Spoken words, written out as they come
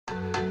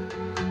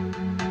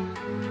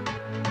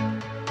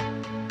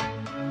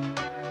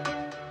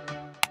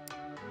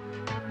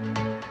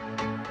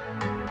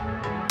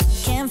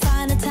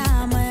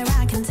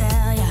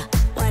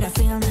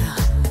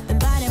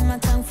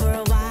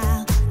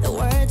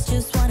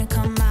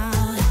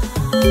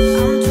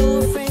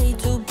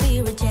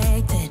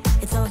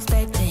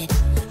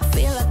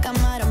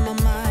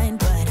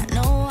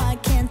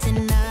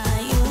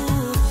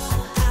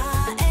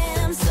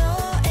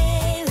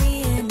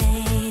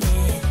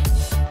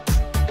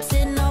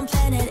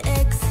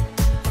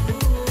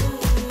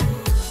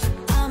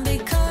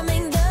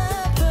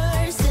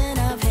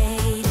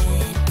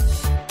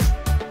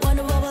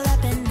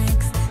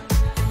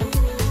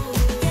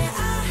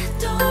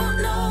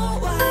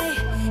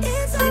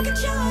like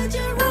a charge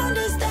around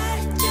us that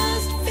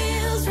just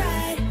feels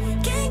right.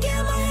 Can't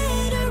get my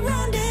head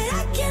around it,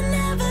 I can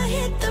never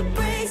hit the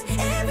brakes.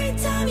 Every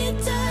time you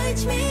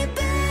touch me,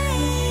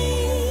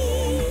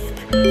 babe,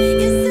 you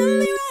send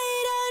me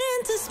right out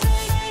into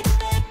space.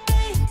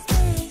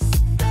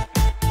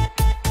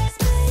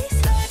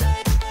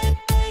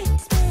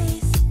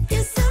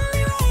 You send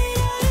me right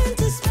out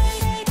into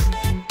space.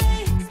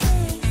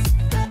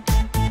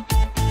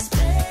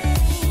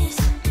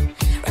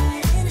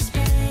 Right into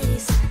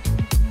space.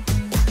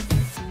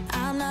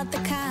 I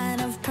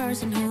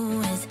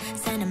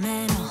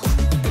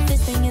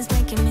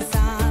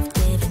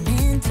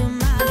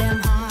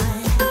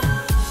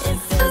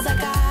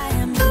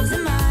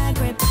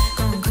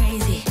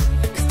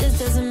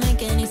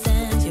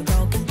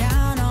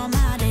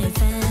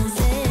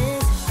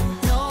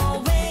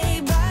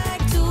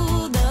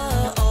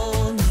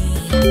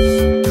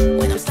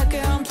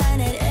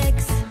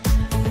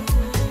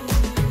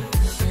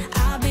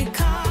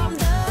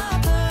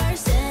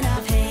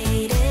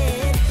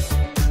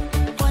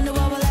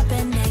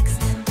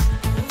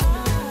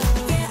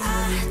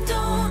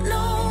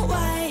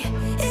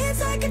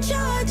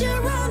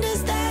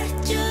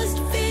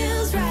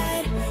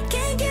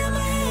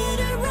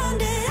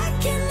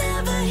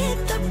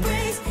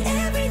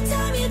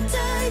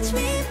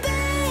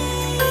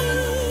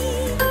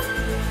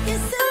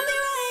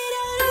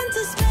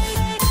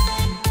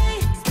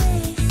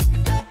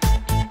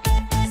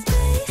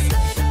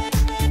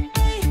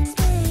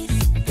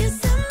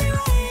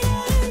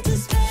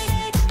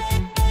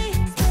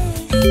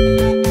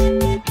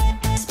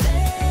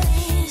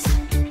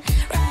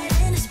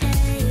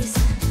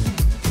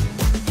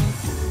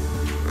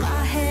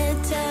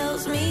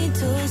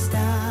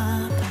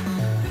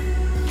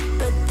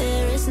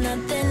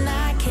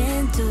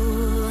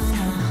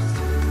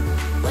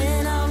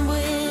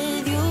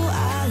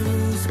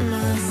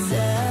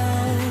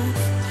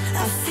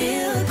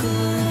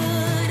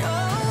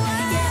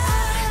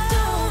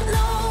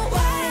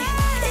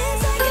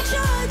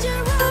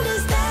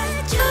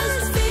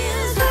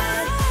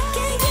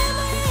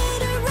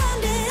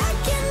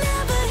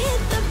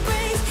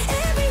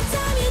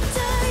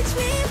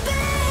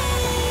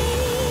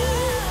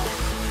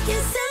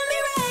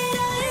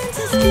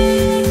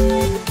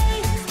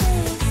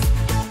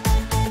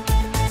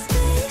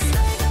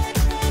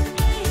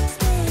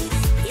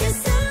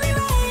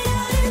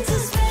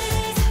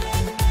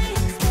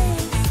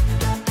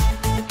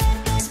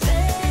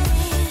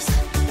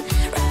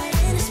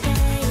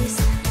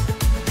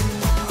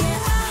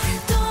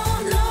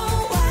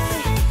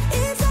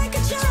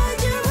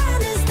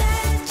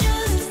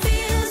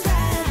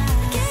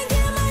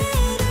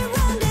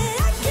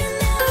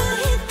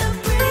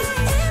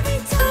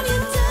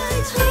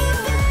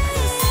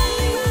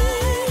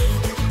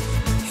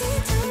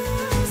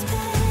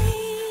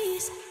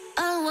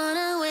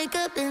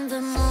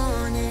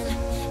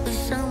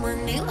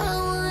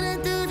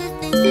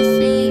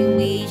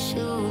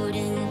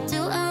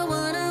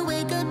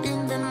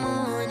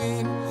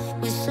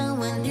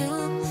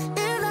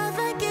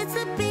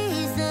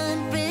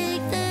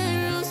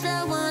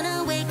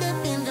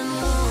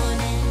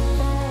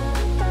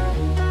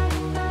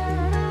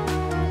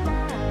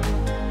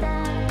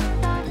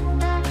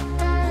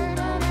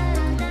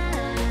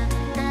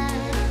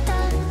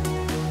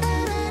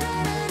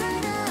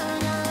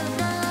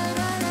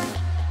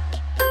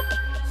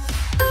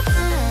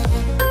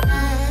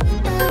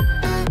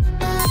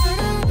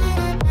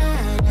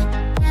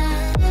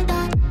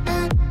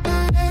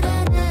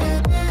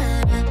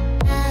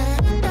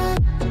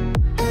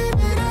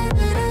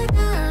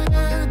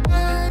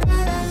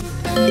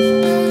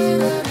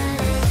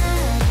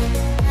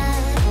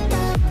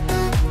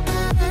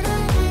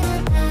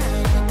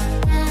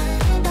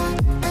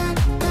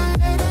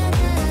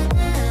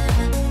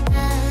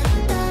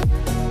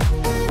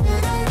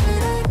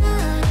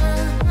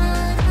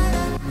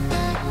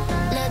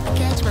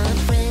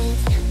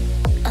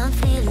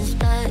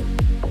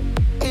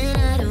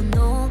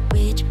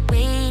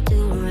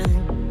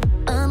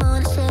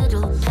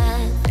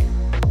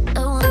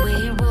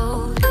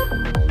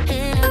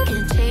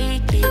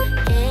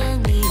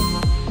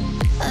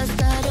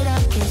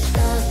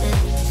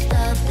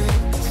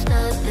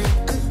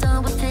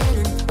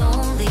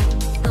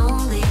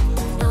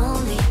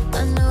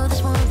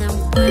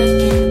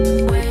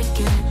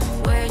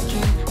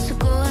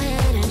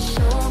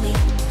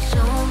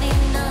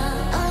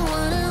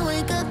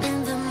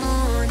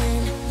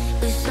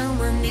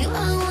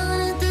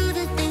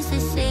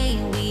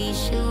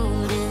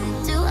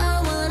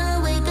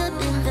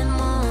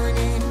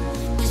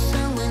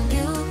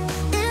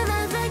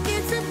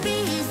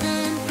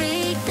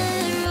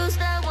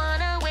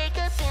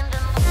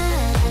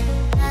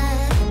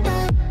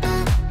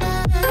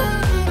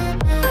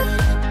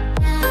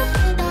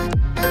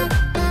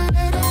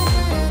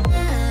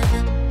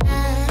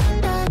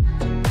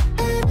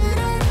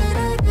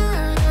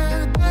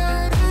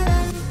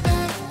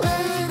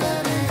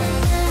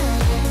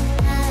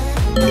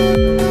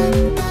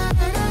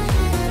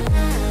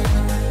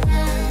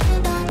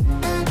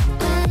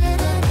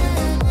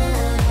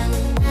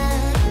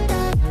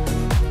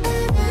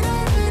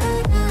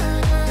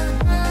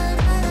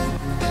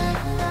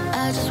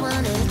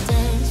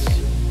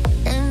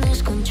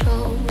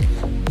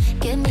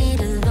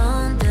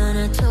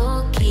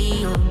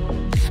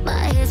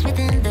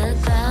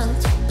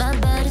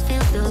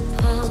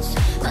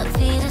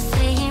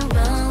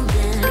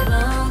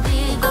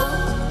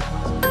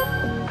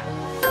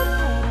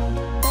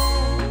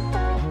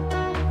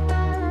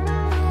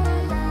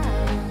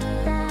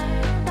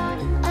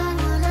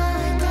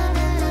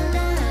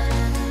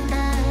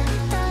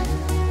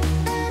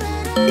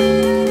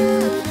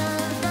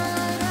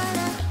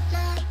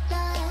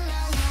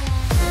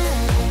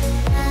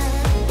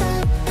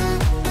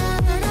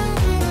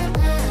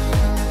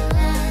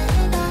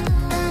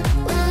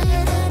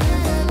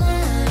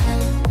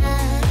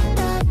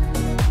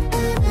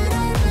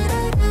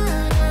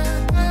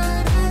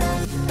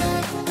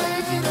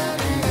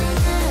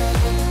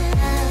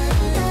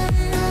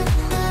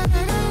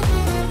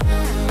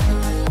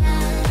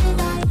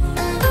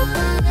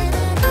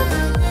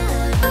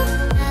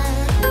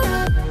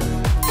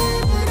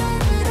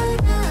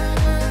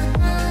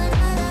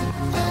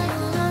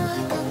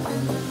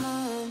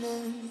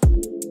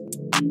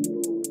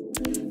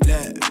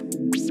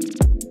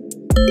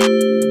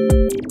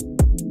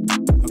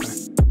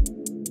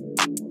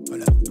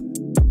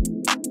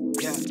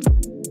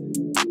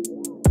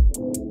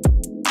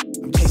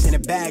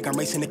bag, I'm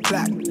racing the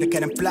clock. Look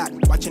at them flock,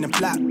 watching them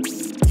flop.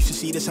 Used to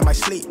see this in my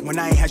sleep when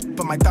I ain't had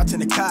but my thoughts in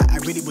the car. I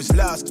really was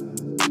lost.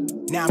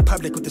 Now I'm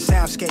public with the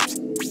soundscapes.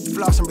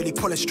 Floss, I'm really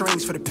pulling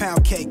strings for the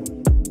pound cake.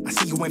 I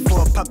see you went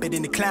for a puppet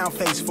in the clown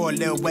face for a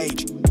little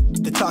wage.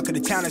 The talk of the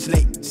town is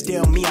late.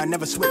 Still me, I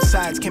never switch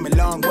sides. Came a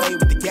long way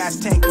with the gas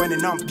tank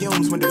running on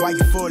fumes. Wonder why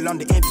you full on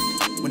the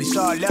empty. When it's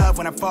all love,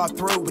 when I fall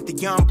through with the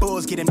young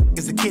bulls, getting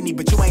as a kidney,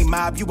 but you ain't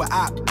mob, you a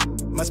op.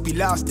 Must be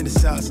lost in the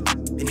sauce.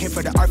 Been here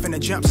for the art and the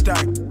jump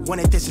start.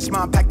 Wanted this, is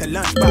mom packed the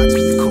lunchbox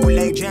with the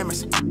Kool-Aid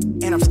jammers.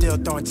 And I'm still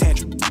throwing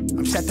tantrum.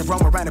 I'm set to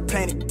roam around the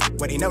planet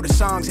where they know the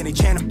songs and they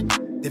chant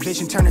them. The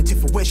vision turned into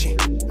fruition.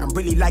 I'm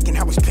really liking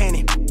how it's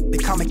panning. The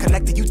comic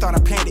collector, you thought I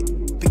planned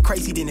it. Been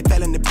crazy, then it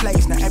fell into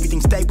place. Now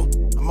everything's stable.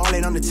 I'm all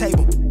in on the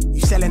table.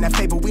 You selling that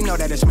fable, we know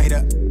that it's made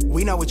up.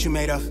 We know what you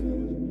made of.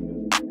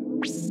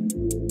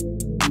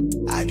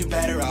 I do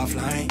better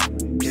offline,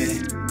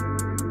 yeah.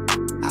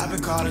 I've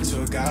been calling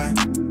to a guy.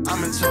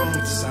 I'm in tune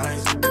with the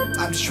signs.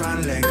 I'm just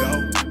trying to let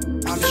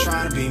go. I'm just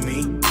trying to be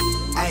me.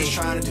 I'm just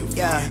trying to do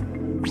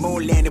fine.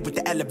 Moon landed with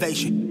the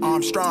elevation.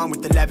 Arm strong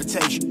with the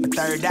levitation. My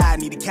third eye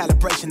needed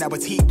calibration. That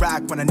was heat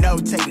rock when I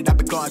notated. I've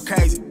been going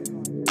crazy.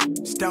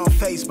 Stone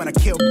face when I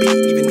kill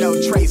beat. Even no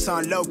trace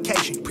on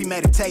location.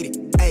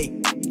 Premeditated.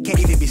 Ayy. Can't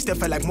even be still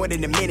for like more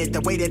than a minute.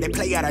 The way that they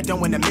play out, I don't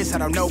wanna miss. I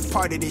don't know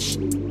part of this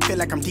shit. Feel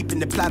like I'm deep in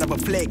the plot of a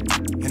flick.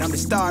 And I'm the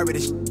star of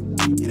this shit.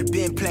 And I've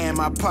been playing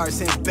my part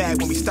since back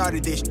when we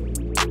started this shit.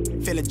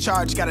 Feeling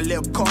charged, got a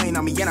little coin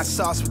on me, and I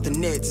sauce with the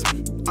nits.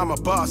 I'm a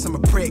boss, I'm a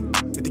prick.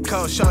 With the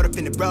cold showed up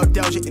in the road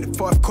doja in the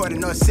fourth quarter,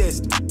 no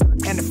assist.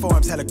 And the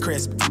form's hella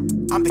crisp.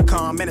 I'm the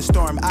calm in a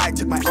storm. I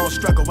took my own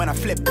struggle when I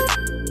flipped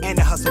it. And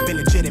the hustle been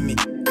legitimate.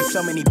 There's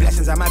so many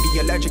blessings, I might be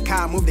allergic.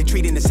 How I move, they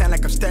treating the sound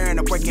like I'm stirring.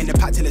 I'm working the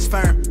pot till it's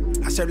firm.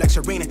 I serve like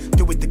Serena,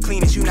 do it the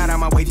cleanest. You not on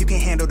my wave, you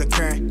can't handle the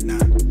current. Nah,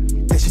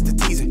 that's just a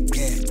teaser,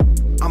 yeah.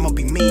 I'ma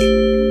be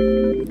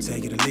mean,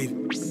 take it or leave it.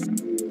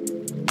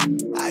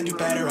 I do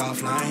better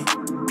offline,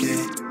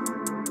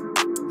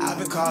 yeah. I've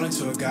been calling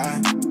to a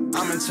guy.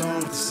 I'm in tune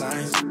with the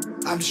signs.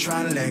 I'm just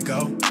trying to let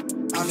go.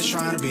 I'm just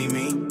trying to be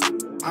me.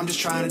 I'm just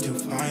trying to do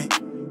fine.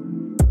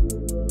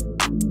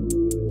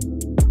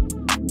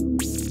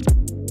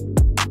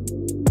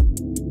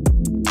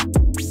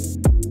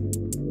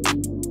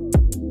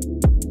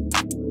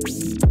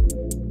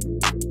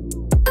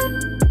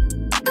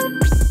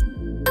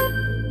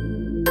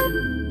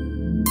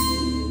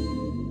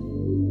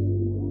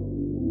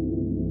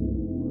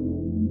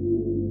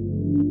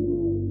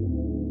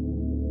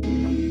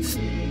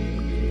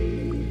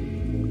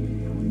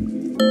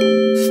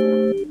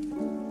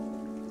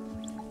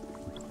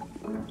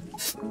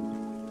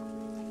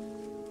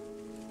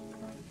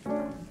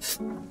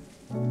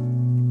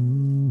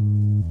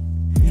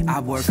 I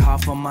work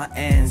hard for my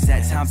ends,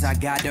 at times I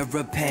gotta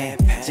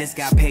repent. Just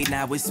got paid,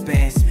 now it's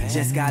spent.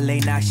 Just got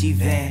late, now she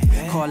vent.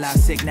 Call out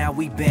sick, now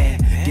we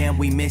bend. Damn,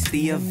 we missed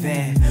the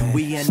event.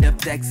 We end up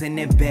texting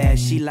in bed.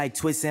 She like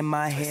twisting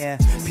my hair.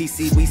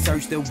 PC, we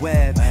search the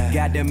web.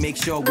 Gotta make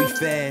sure we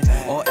fed,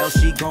 or else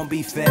she gon'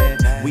 be fed.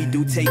 We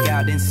do take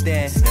out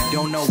instead.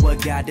 Don't know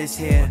what got us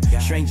here.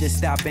 Strangers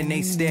stop and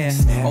they stare.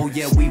 Oh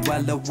yeah, we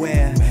well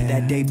aware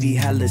that they be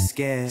hella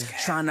scared.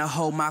 Tryna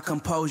hold my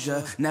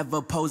composure,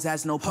 never pose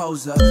as no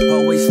poser.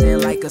 Always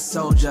stand like a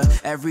soldier.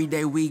 Every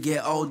day we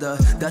get older.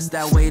 Dust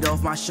that weight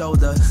off my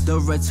shoulder. The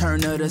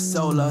return of the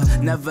solar.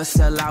 Never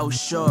sell out,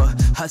 sure.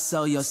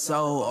 Hustle your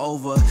soul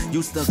over.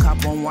 Used to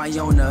cop on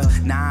Wyona.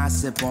 Now I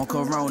sip on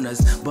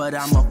Coronas. But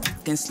I'm a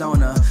fucking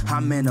stoner.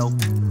 I'm in a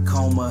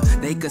coma.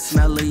 They could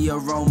smell the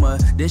aroma.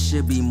 This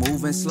should be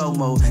moving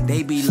slow-mo.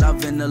 They be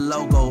loving the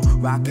logo.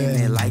 Rocking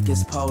it like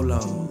it's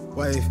polo.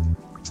 Wave.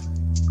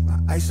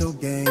 My ISO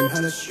game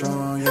hella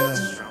strong, yeah.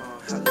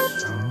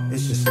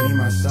 It's just me,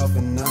 myself,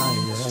 and I,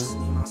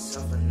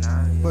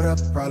 yeah. Put up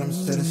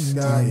problems to the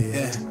sky,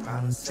 yeah.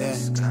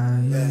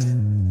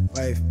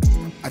 Wave.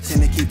 I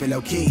tend to keep it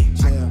low key.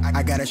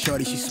 I got a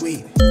shorty, she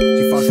sweet.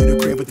 She falls through the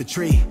crib with the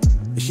tree.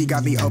 And she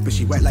got me open,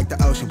 she wet like the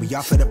ocean. We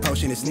off for the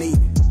potion, it's neat.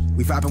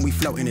 We vibing, we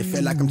floating, it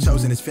feel like I'm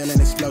chosen. It's feeling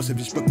explosive.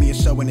 Just booked me a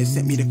show and it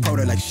sent me the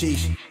quota like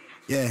sheesh.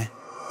 Yeah.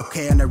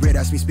 Okay, on the red,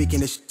 that's me speaking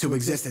this to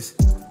existence.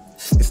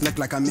 It's look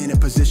like I'm in a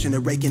position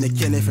to rake in and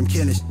kill it from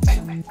killers.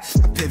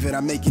 I pivot,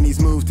 I'm making these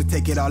moves to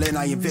take it all in,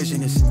 I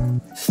envision this.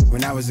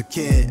 When I was a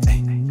kid,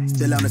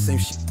 still on the same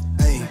shit.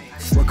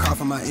 Work hard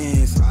for my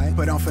ends,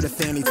 put on for the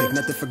family, take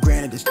nothing for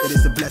granted. This shit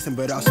is a blessing,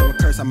 but also a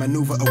curse. I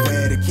maneuver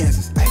aware of the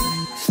cancers.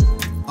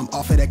 I'm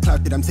off of that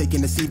clout that I'm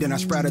taking the seed, and I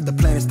sprouted the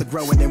planets to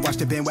grow, and then watch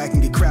the bandwagon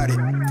get crowded.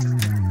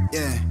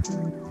 Yeah.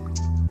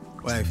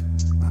 Wave.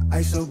 My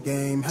ISO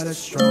game hella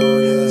strong,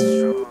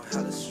 yeah.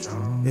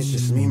 It's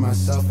just me,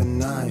 myself,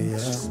 and I, yeah.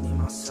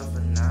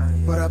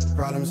 Put up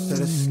problems to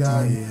the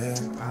sky, yeah.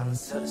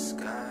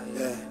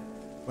 Yeah.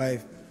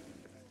 Wave.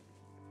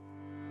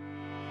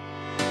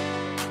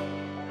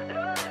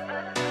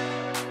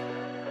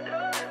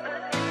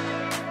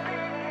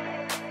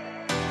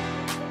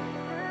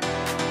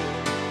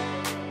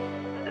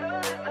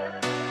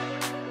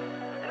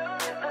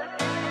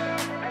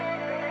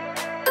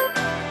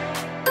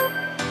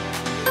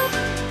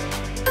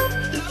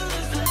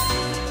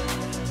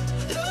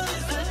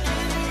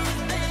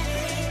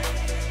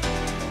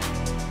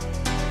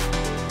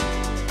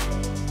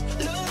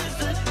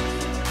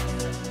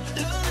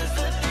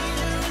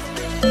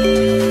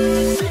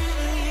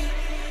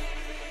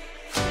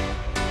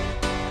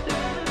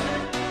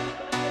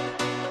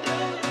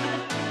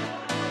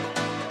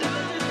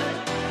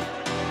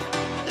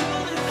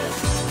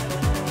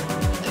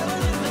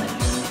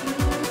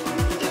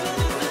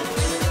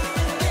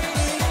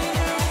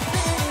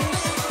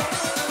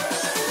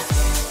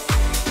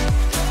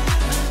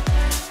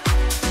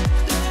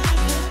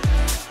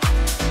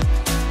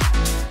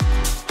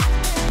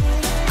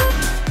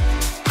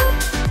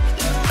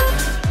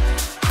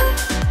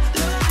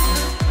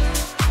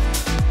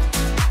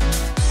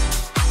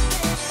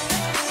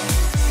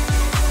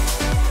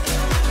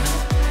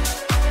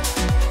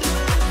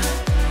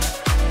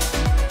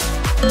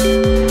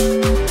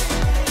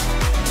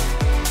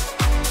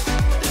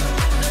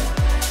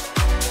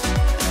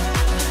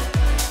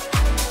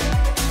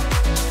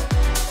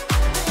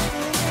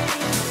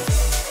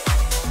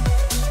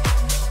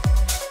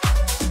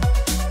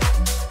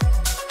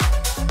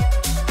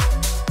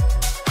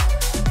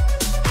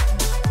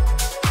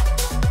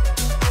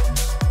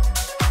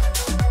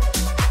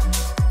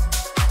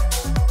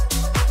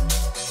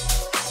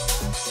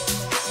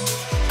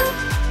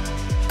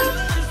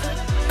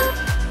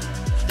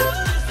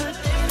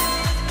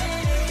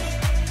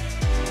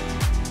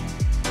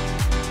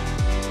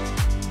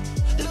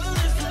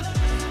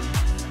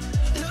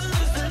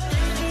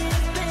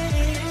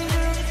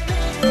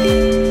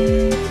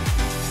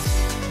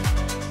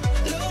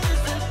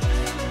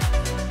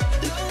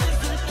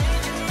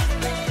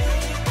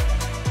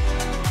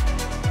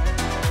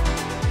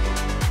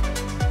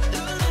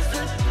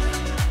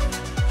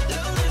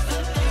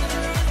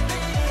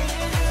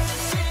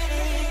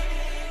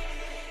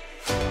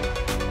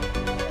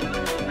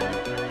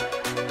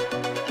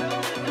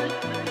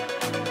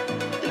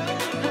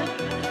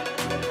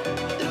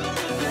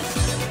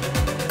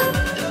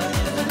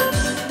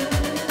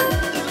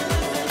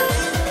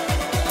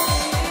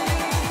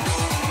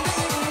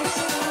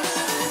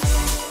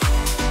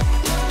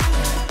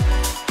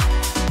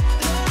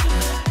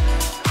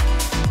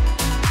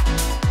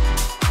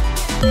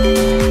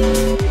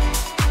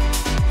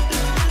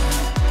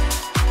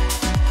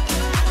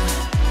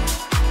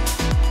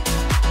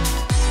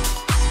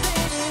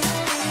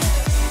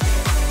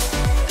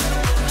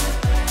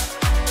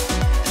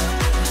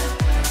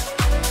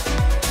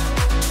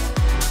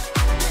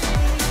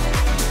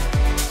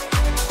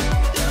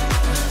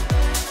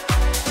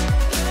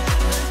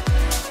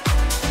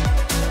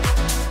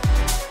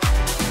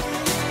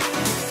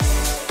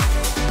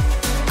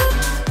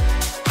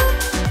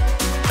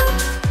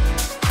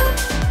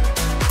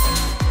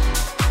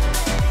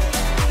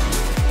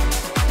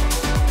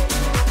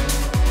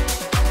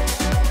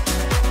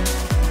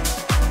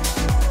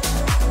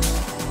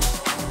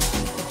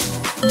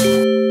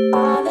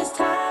 All this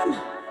time,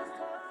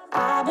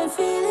 I've been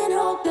feeling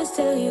hopeless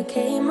till you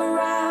came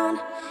around,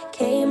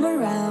 came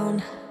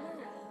around.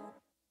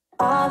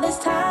 All this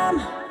time,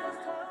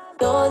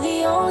 you're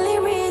the only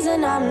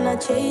reason I'm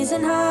not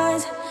chasing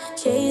highs,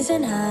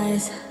 chasing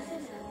highs.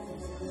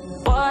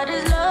 What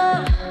is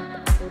love?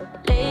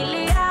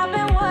 Lately I've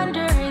been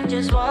wondering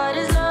just what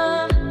is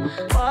love,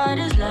 what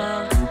is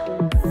love?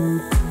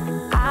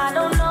 I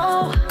don't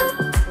know,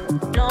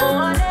 no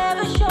one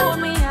ever showed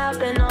me I've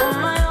been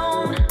on my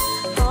own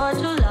for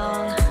too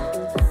long.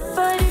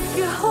 But if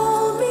you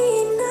hold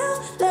me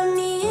now, let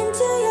me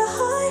into your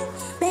heart,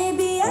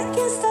 maybe I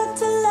can start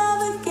to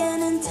love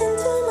again and tend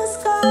to my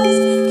scars.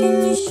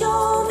 Can you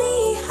show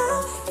me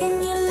how?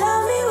 Can you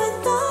love me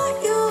with all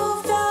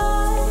you've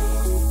got?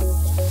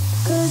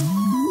 'Cause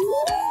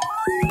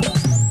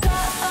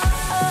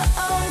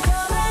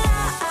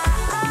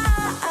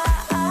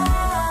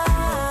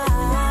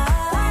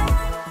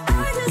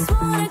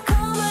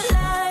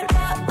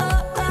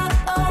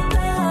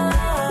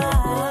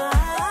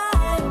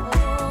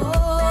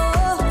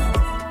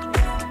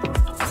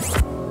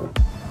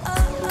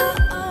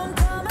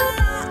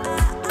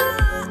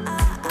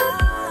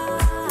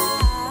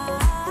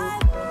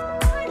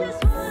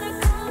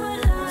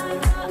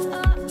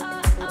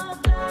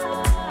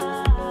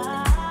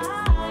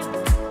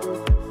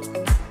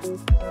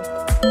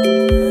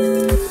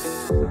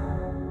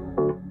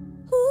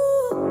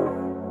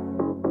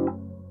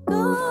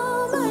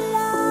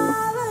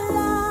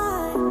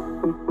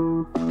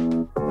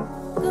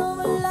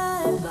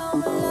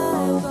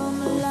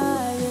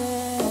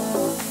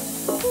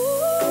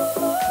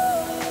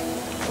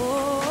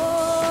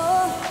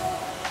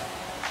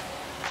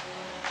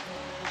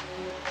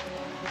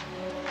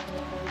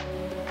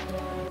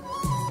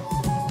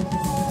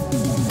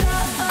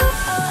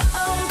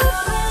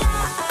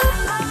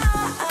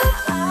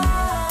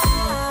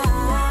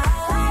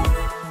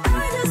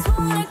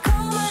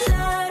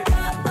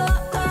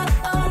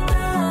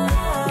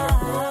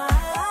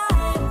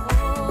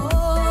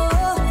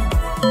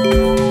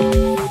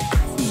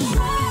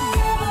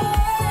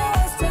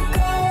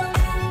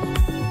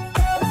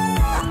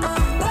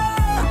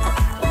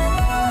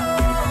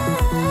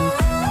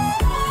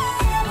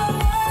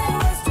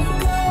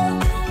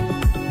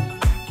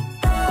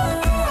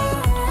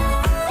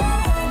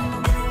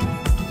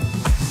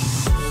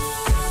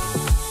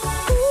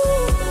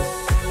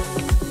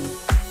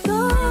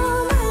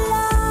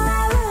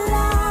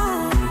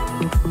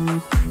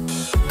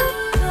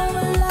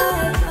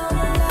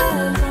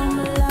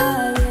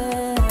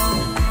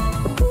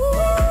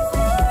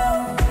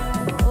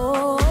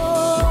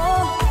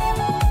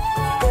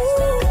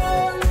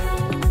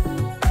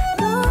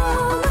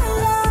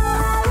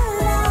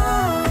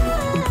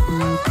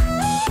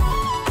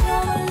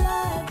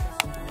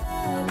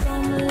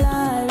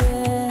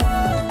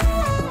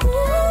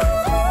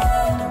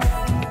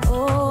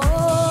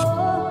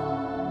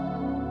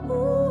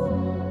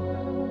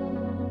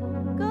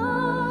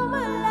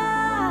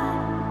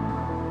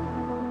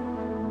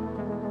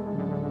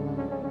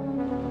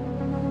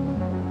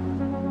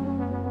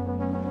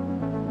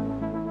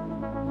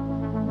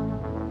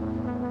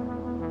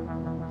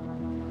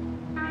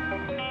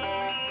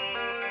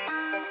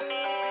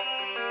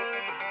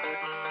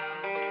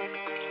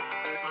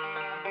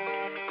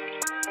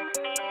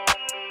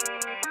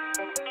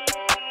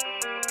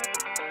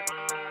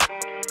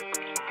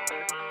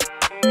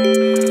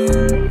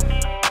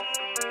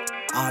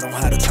I don't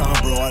have the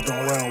time, bro, I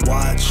don't wear a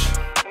watch.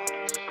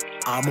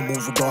 I'ma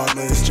move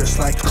regardless, just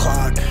like the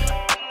clock.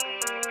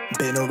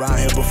 Been around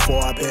here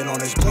before, I've been on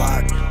this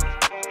block.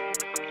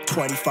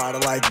 25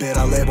 to life bit,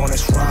 I live on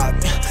this rock.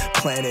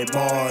 Planet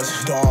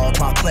Mars, dog,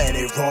 my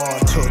planet raw.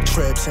 Took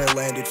trips and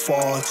landed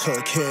far.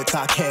 Took hits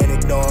I can't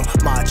ignore.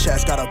 My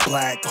chest got a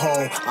black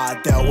hole. I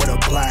dealt with a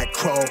black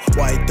crow.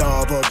 White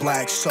dove, a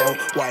black soul.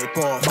 Wipe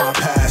off my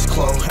past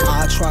clothes.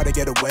 I try to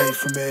get away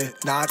from it,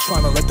 not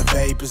trying to let the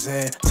vapors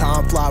in.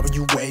 Time fly when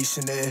you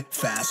wasting it.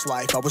 Fast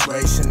life, I was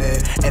racing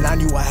it, and I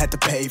knew I had to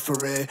pay for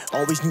it.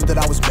 Always knew that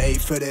I was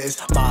made for this.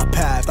 My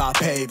path, I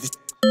paved it.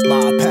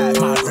 My path,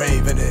 my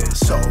grave in it.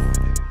 So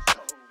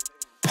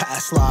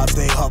past lives,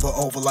 they hover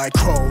over like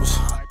crows,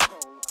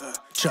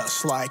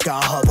 just like I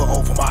hover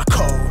over my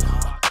code.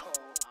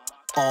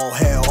 All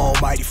hail,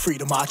 almighty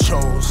freedom I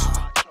chose.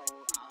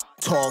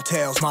 Tall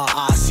tales, my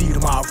eyes see to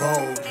my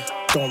road.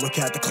 Don't look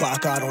at the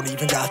clock, I don't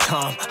even got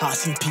time. I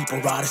seen people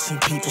ride, I seen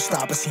people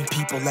stop, I seen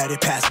people let it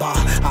pass by.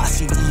 I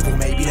seen evil,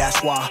 maybe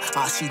that's why.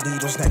 I see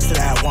needles next to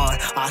that wine.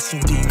 I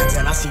seen demons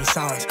and I seen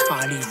signs.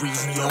 I need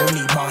reason, you don't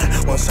need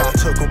mine. Once I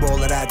took a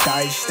roll of that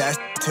dice, that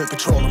took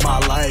control of my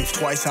life.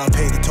 Twice I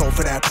paid the toll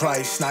for that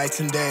price.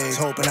 Nights and days,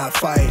 hoping I'd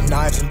fight.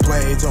 Knives and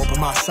blades, open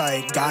my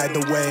sight. Guide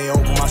the way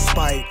over my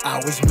spite. I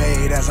was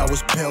made as I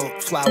was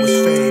built. Flowers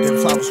fade and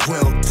flowers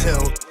wilt,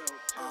 tilt.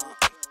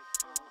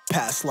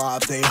 Past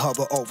lives, they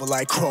hover over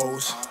like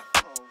crows,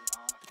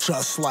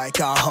 just like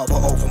I hover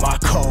over my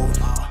code.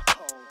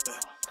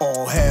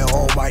 All hail,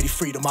 almighty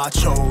freedom I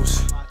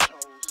chose.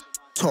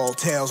 Tall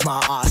tales,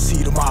 my eyes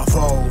see to my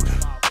road.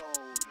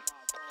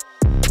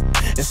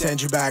 to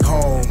send you back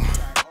home.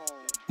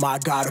 My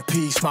God of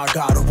peace, my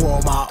God of war,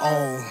 my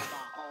own.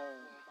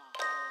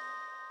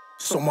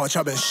 So much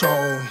I've been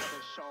shown.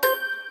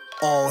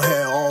 All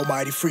hail,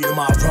 almighty freedom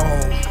I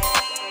roam.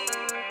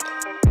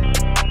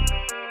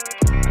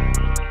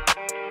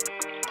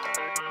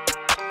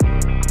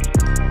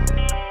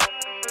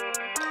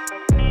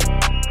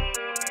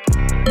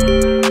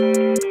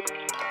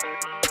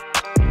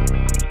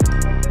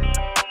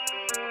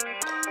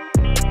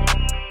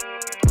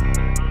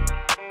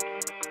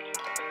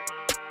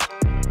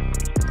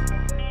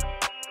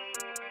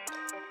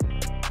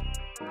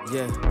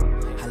 Yeah,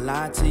 I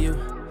lied to you,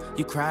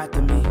 you cried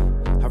to me.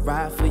 I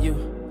ride for you,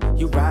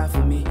 you ride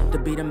for me. To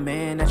be the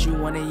man that you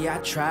wanted, yeah, I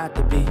tried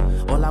to be.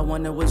 All I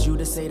wanted was you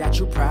to say that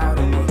you proud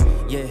of me.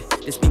 Yeah,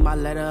 this be my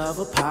letter of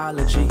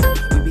apology.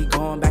 We be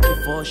going back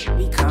and forth, should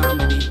be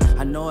comedy.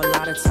 I know a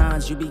lot of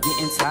times you be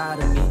getting tired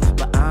of me,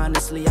 but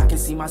honestly, I can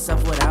see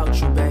myself without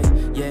you,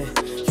 babe. Yeah,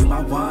 you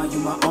my one, you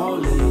my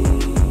only.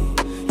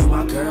 You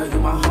my girl, you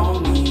my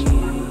homie.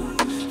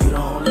 You the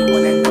only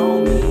one that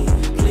know me.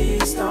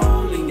 Please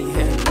don't leave me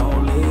here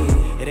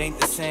lonely. It ain't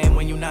the same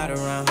when you're not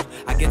around.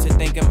 I get to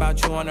thinking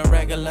about you on a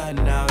regular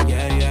now,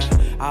 yeah,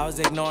 yeah. I was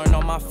ignoring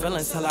all my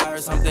feelings till I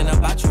heard something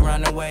about you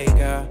run away,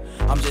 girl.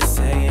 I'm just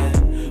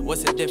saying,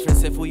 what's the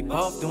difference if we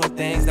both doing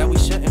things that we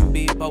shouldn't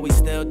be, but we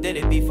still did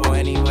it before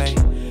anyway?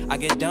 I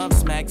get dumb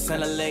smacks,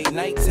 send a late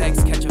night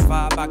text, catch a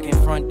vibe, I can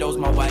front those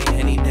my white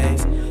any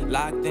days.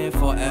 Locked in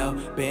for L,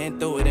 been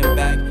through it and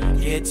back,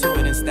 get to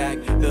it and stack,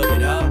 build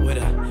it up with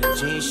a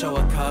jeans, show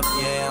a cup,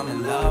 yeah, I'm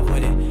in love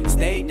with it.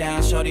 Stay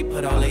down, shorty,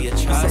 put all of your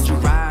trust. You said you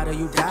ride or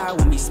you die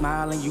with me,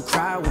 smiling, you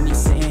cry with me,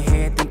 sitting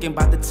here thinking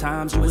about the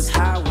times you was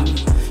high with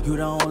me. You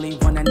the only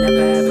one that never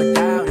ever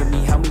doubted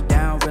me, held me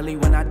down really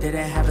when I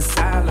didn't have a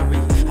salary.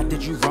 I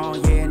did you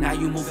wrong, yeah, now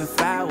you moving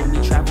fly with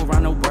me. Travel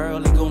around the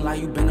world, ain't gon' lie,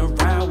 you been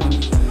around with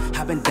me.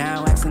 I've been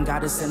down, asking God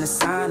to send a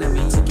sign to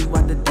me. Took you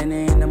out to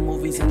dinner in the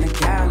movies and the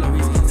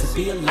galleries. To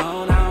be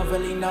alone, I don't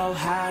really know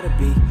how to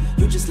be.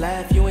 You just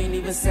laugh, you ain't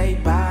even say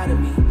bye to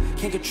me.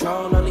 Can't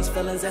control all these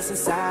feelings that's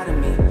inside of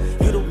me.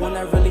 You the one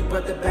that really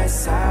brought the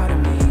best side of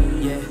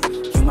me. Yeah,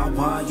 you my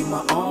one, you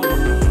my only.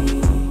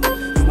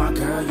 You my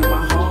girl, you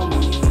my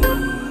homie.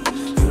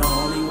 You the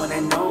only one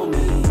that know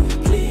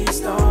me.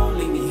 Please don't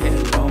leave me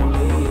here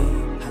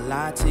lonely. I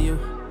lied to you,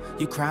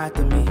 you cried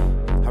to me.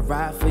 I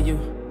ride for you,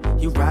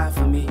 you ride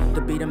for me.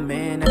 To be the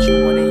man that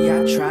you wanted,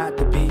 yeah, I tried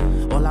to be.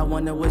 All I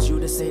wanted was you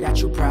to say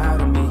that you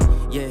proud of me.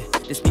 Yeah,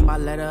 this be my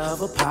letter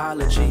of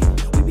apology.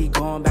 We be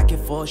going back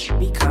and forth, should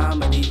be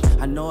comedy.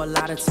 I know a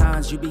lot of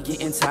times you be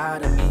getting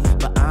tired of me,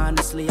 but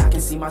honestly, I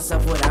can see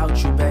myself without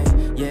you,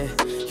 babe. Yeah,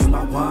 you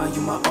my one,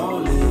 you my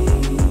only.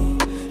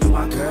 You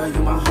my girl,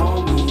 you my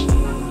homie.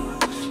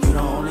 You the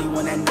only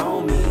one that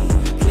know me.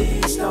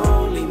 Please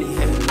don't leave me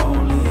here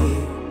lonely.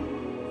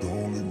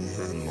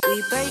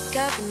 We break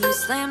up and you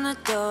slam the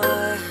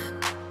door.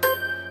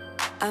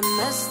 I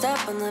messed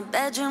up on the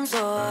bedroom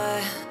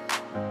floor.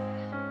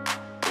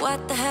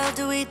 What the hell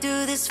do we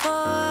do this for?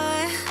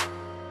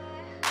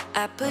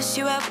 I push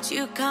you out but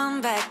you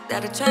come back.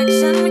 That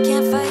attraction, we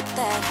can't fight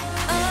that.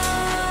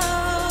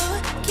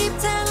 Oh, keep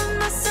telling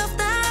myself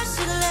that I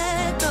should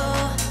let go,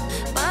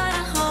 but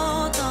I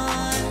hold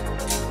on.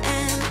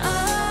 And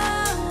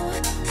oh,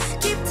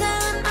 keep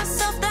telling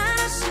myself that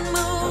I should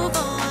move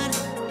on,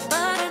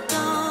 but I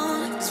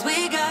don't. 'Cause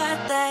we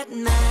got that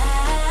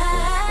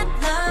mad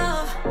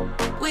love,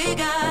 we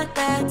got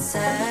that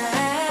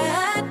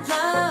sad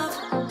love,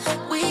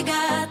 we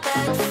got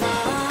that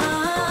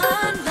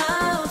fun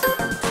love,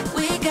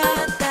 we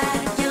got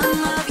that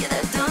young love, yeah,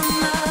 that dumb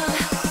love.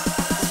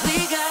 'Cause we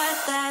got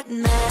that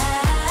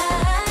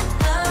mad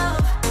love,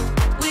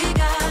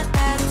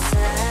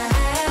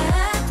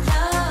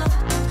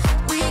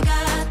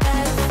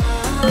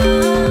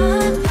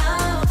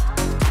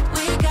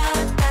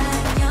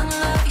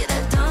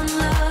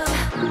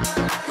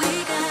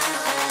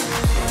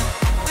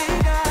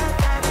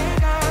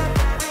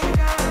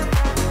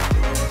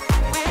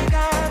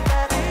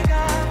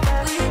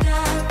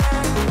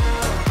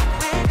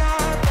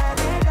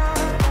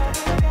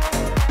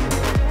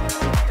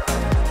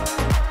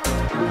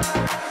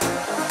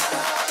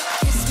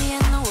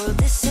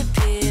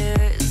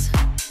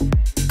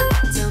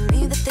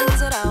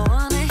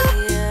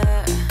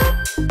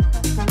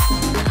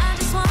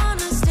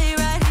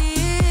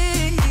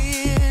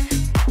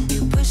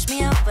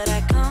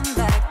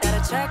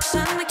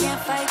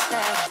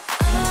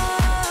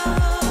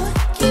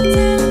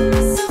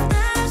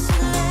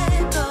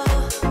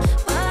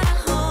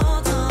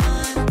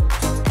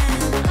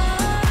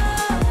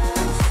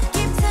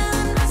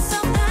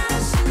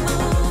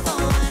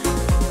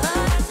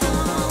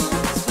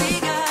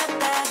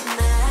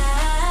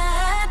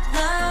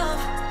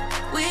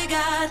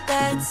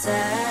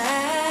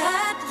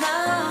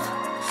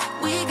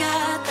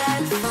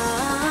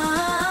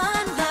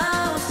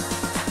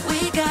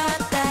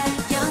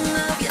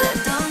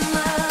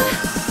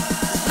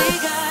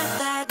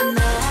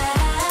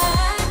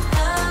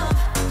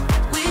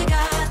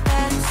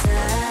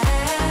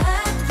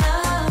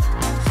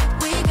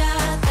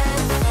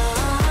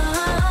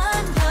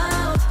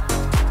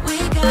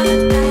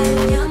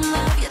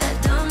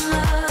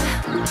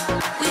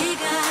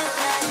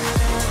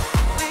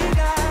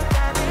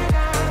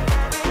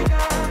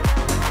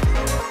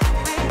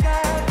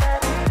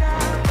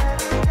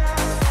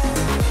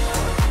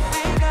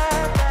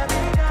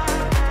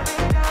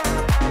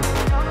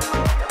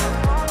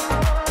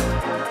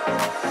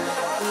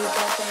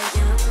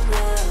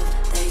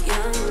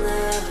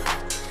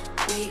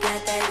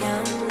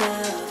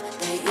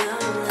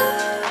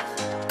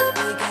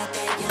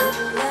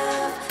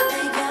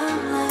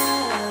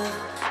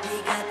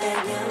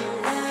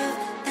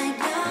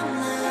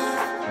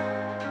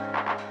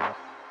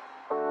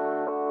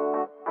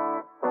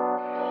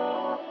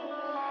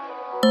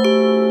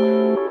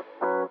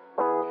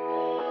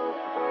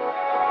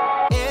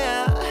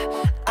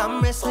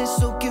 I'm restless,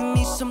 so give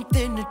me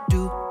something to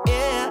do,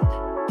 yeah.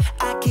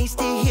 I can't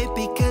stay here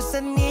because I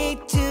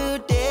need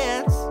to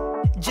dance.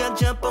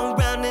 Jump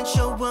around and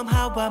show them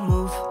how I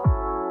move.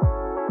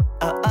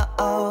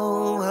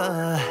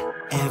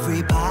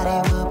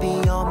 Everybody will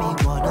be on me,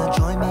 wanna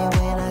join me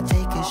when I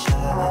take a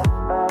shot.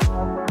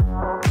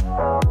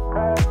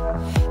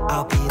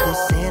 I'll be the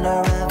center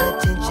of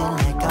attention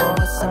like I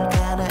was some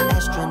kind of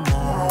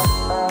astronaut.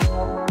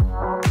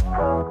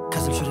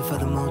 Cause I'm shooting for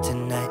the moon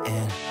tonight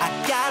and I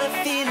got a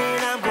feeling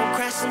I'm gonna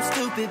crash some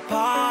stupid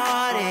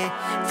party.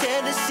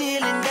 Tear the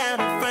ceiling down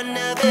in front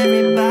of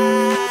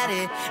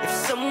everybody. If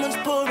someone's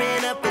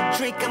pouring up a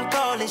drink, I'm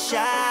calling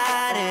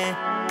shawty.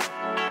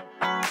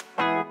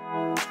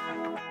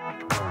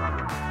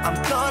 I'm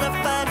gonna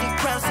find a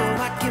crowd so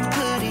I can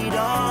put it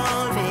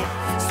on me.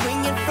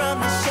 Swinging from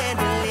the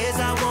chandeliers,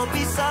 I won't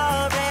be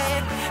sorry.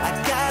 I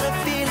got a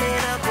feeling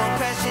I'm gonna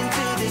crash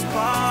into this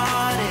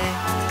party.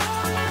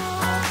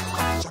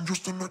 I'm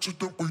just an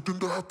accident waiting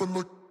to happen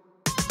like.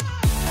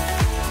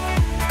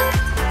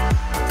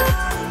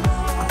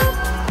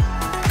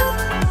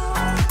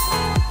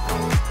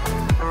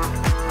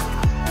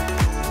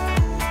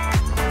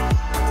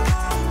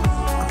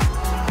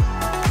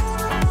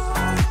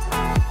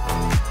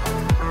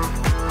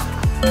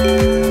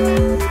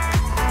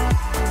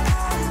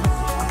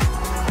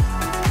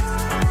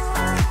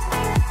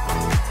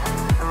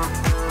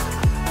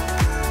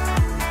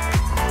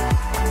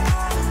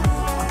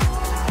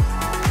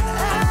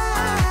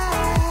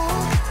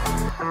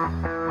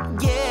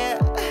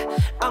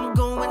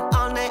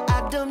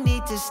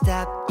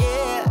 Stop,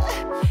 yeah,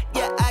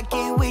 I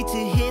can't wait to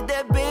hear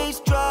that bass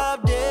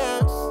drop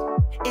dance.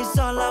 It's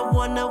all I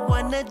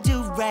wanna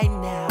do right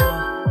now.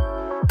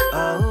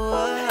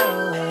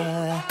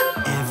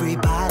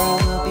 Everybody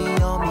will be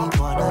on me,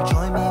 wanna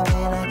join me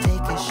when I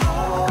take a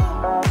shot.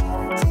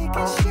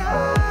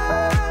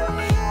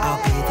 I'll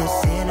be the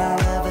center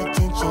of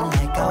attention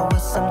like I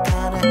was some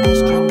kind of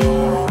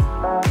astronaut.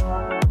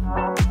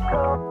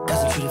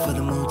 Cause I'm shooting for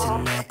the moon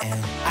tonight and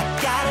I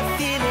got a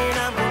feeling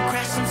I'm gonna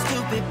crash some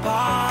stupid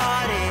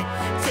party.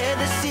 Tear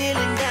the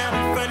ceiling down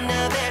in front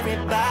of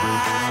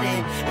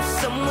everybody. If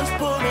someone's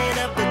pouring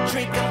up a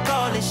drink, I'm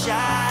calling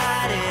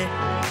shawty.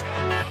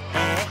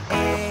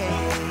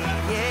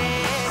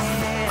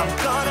 I'm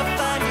gonna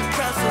find a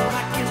crowd so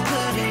I can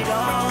put it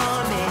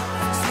on me.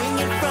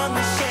 Swinging from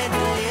the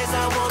chandeliers,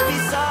 I won't be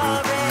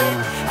sorry.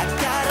 I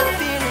got a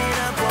feeling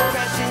I'm gonna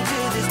crash into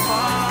this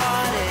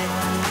party.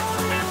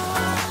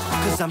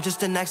 Cause I'm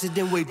just an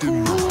accident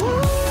waiting.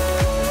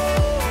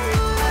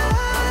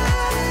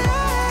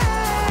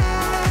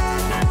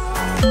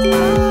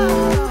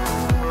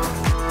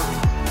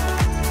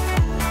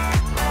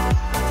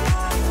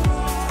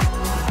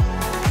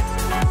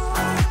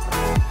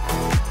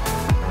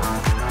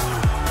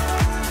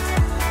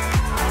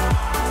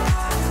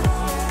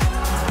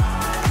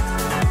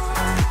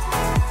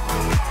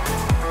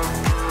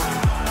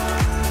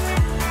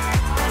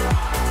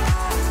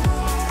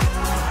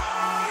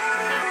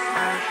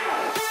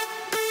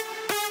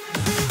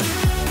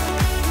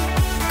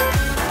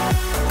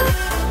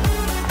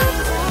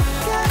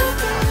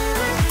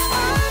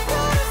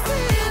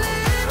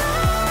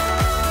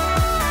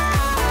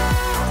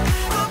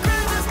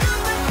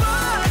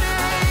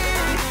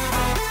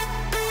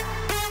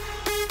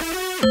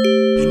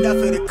 Enough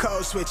of the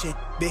code switching,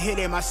 been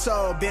hitting my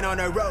soul, been on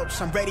the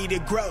ropes, I'm ready to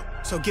grow,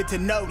 so get to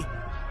know me.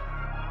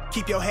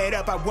 Keep your head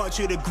up, I want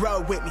you to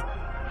grow with me.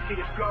 See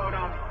this gold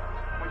on me,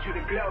 want you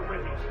to glow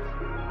with me.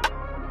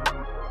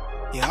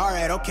 Yeah,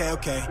 alright,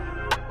 okay,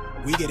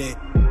 we get it.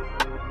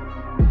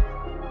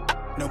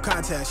 No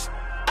contest.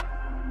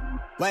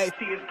 Wait,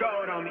 see this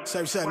gold on me, want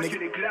nigga. You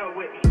to glow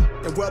with me.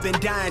 The world been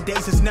dying,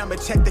 days is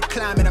numbered, check the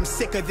climate, I'm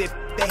sick of it.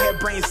 They had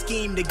brain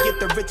scheme to get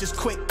the riches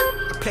quick.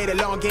 I played a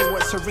long game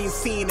with a serene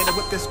scene and the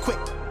whip is quick.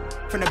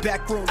 From the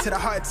back room to the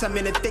hearts, I'm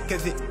in the thick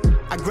of it.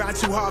 I grind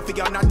too hard for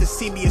y'all not to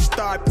see me a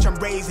star, bitch. I'm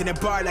raising a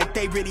bar like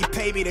they really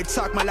pay me to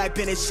talk. My life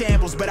been in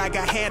shambles, but I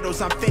got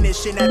handles. I'm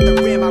finishing at the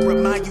rim. I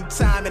remind you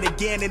time and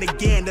again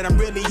that I'm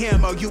really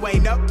him. Oh, you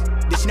ain't know?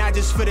 This not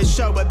just for the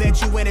show, but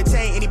bet you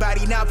entertain.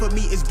 Anybody not for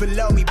me is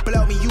below me,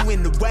 blow me, you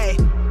in the way.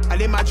 I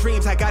live my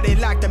dreams, I got it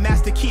locked, the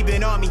master keep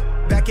it on me.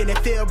 Back in the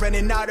field,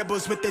 running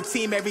audibles with the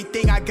team.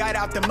 Everything I got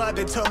out the mud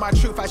and told my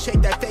truth. I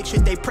shake that fake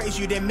shit, they praise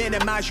you, then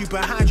minimize you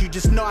behind you.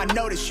 Just know I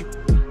notice you.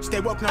 Stay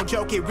woke, no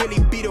joke, it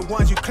really be the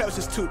ones you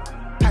closest to.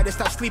 Had to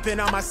stop sleeping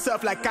on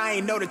myself like I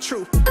ain't know the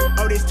truth.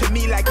 Oh, this to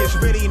me like it's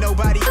really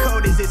nobody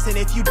cold as this. And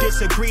if you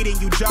disagree, then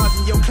you jaws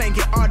and your claim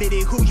get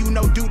audited. Who you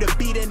know do the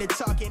beating and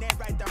talking and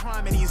write the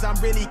harmonies. I'm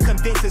really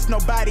convinced there's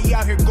nobody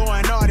out here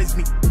going hard as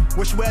me.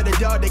 Wish well the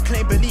dog that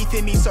claimed belief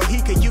in me so he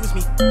could use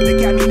me.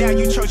 Look at me now,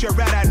 you chose your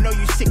route, I know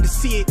you sick to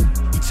see it.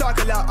 You talk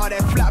a lot, all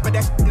that flop, but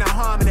that's not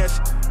harming us.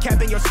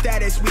 Capping your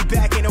status, we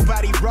back, ain't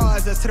nobody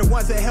raws us. To the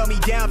ones that held me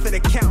down for the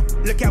count,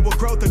 look at what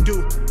growth will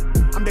do.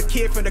 I'm the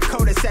kid from the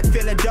cul-de-sac,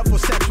 feeling double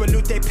sex with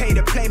loot they pay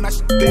to play my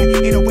shit back.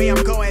 Ain't no way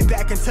I'm going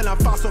back until I'm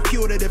fossil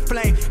fuel to the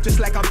flame, just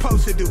like I'm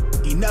supposed to do.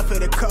 Enough of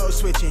the code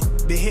switching,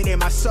 been hitting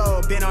my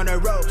soul, been on the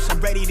ropes, I'm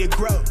ready to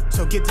grow,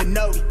 so get to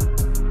know me.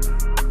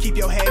 Keep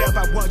your head up,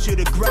 I want you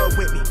to grow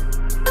with me.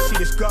 See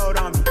this gold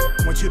on me,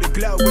 want you to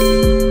glow with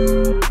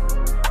me.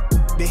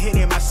 Been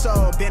hitting my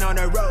soul, been on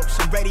the ropes,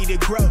 I'm ready to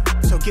grow,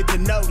 so get to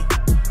know me.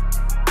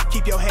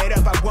 Keep your head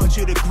up, I want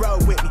you to grow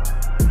with me.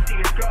 See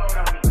this gold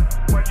on me,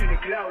 want you to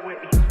glow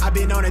with me. I've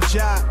been on a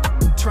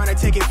job, trying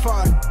to take it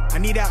far. I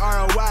need that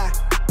ROI,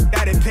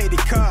 that done paid the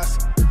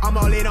cost. I'm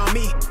all in on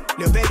me,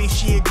 little baby,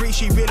 she agrees,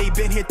 she really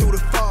been here through the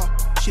fall.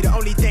 She the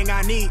only thing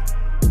I need.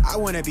 I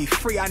wanna be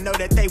free, I know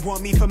that they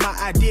want me for my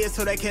ideas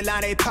so they can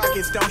line their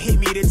pockets. Don't hit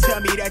me to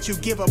tell me that you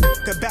give a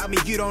fuck about me.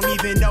 You don't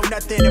even know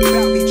nothing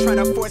about me, trying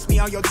to force me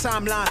on your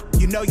timeline.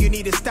 You know you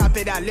need to stop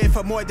it, I live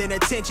for more than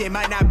attention.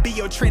 Might not be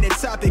your trending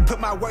topic, put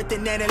my worth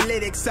in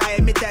analytics. I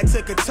admit that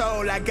took a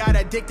toll, I got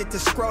addicted to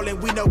scrolling.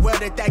 We know well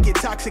that get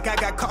toxic, I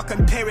got caught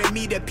comparing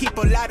me to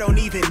people I don't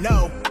even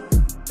know.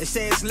 They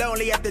say it's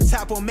lonely at the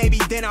top, well maybe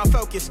then I'll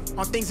focus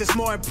on things that's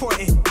more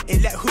important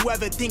and let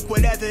whoever think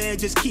whatever and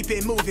just keep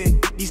it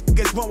moving. These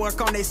niggas won't work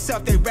on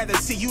themselves, they'd rather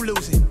see you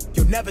losing.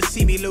 You'll never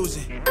see me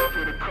losing.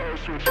 After the code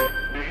switching,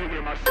 been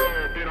hitting my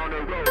soul, been on the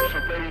road, so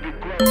I'm ready to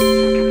grow, so get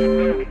to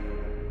know me.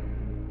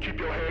 Keep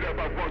your head up,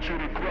 I want you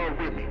to grow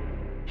with me.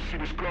 See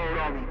this gold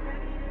on me.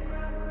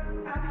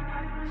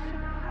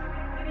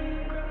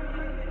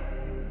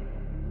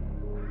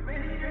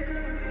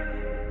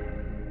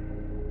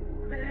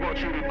 Want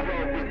you to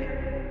grow with me.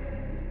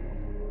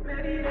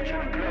 Want you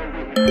to grow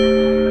with me.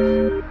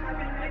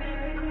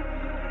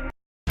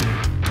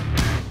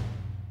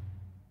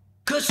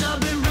 'Cause I've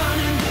been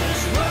running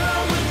this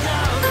world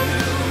without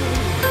you.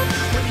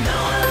 But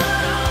now I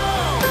know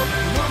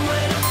one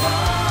way to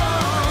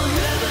fall,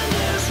 living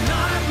this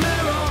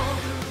nightmare on.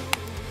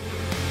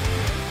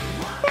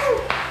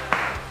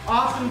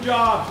 Awesome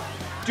job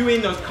doing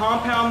those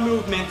compound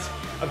movements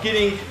of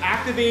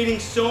activating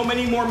so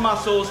many more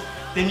muscles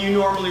than you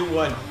normally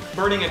would,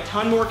 burning a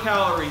ton more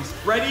calories.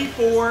 Ready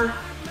for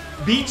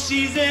beach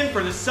season,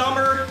 for the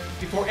summer,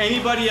 before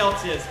anybody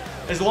else is.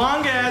 As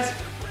long as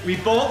we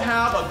both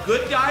have a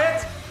good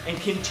diet and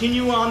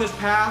continue on this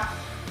path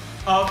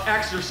of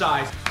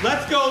exercise.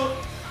 Let's go,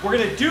 we're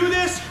gonna do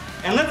this,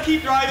 and let's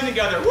keep driving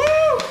together,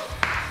 woo!